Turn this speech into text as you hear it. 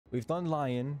We've done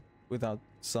lion without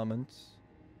summons.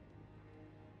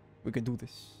 We can do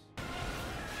this.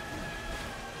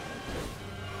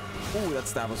 Ooh, that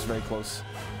stab was very close.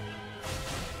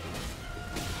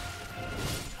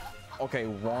 Okay,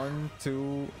 1,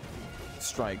 2,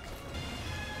 strike.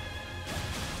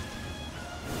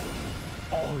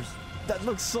 Oh, that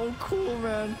looks so cool,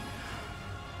 man.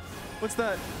 What's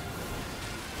that?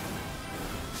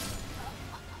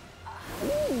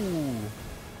 Ooh,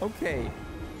 okay.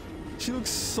 She looks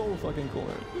so fucking cool.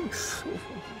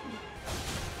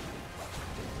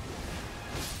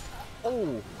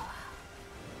 Oh.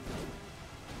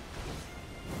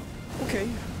 Okay.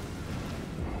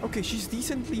 Okay, she's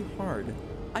decently hard.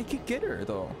 I could get her,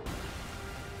 though.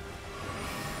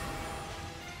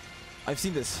 I've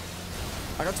seen this.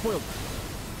 I got spoiled.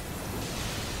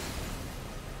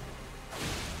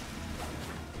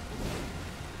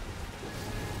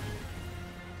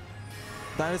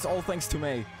 That is all thanks to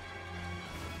May.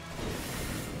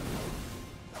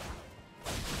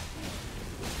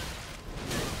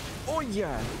 Oh,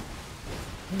 yeah.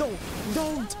 No,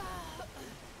 don't.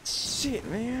 Shit,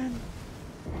 man.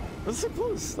 That was so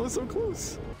close. That was so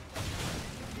close.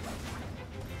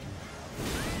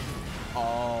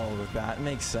 Oh, that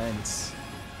makes sense.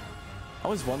 I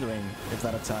was wondering if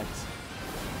that attacked.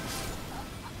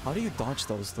 How do you dodge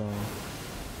those, though?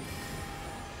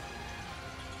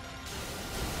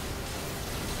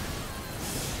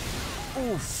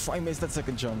 Oof, I missed that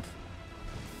second jump.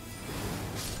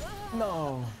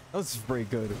 No, that was very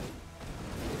good.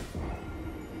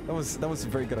 That was a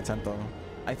very good attempt, though.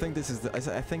 I think this is the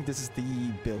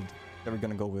build that we're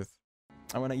gonna go with.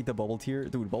 I wanna eat the bubble tier.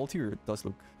 Dude, bubble tier does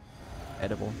look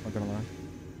edible, not gonna lie.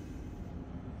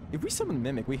 If we summon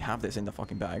Mimic, we have this in the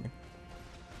fucking bag.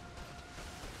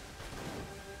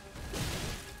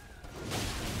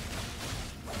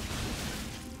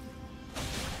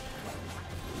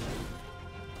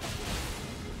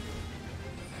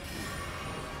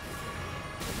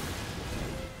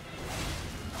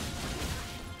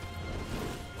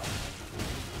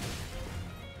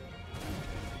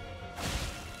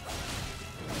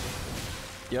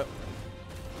 Yep.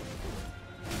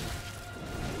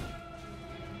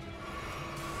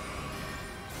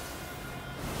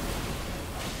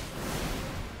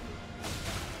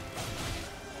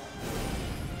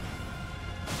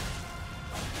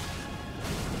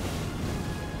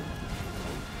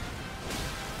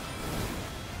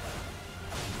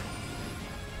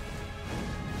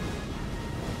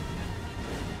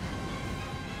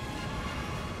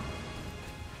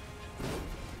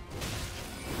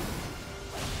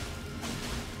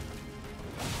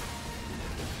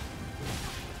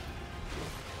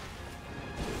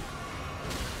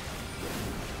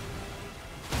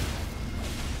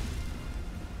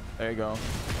 There you go.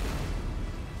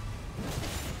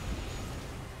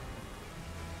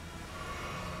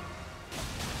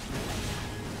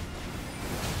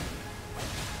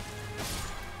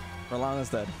 Rellana's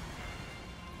dead.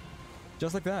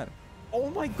 Just like that. Oh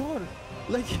my god!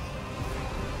 Like...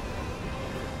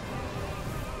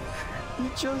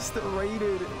 you just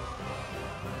raided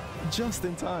just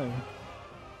in time.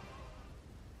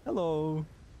 Hello.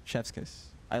 Chef's kiss.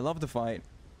 I love the fight.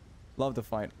 Love the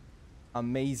fight.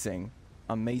 Amazing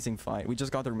fight. We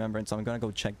just got the remembrance, so I'm gonna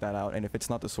go check that out, and if it's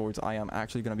not the swords, I am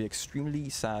actually gonna be extremely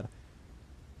sad.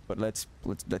 But let's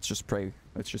just pray.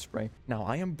 Let's just pray. Now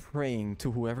I am praying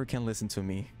to whoever can listen to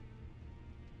me.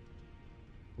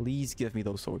 Please give me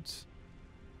those swords.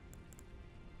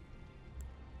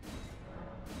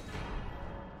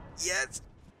 Yes.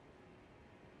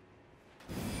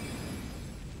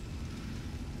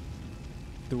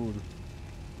 Dude.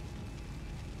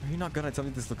 Are you not gonna tell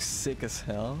me this looks sick as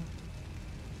hell?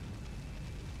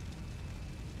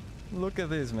 Look at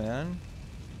this, man.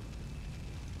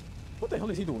 What the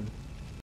hell is he doing?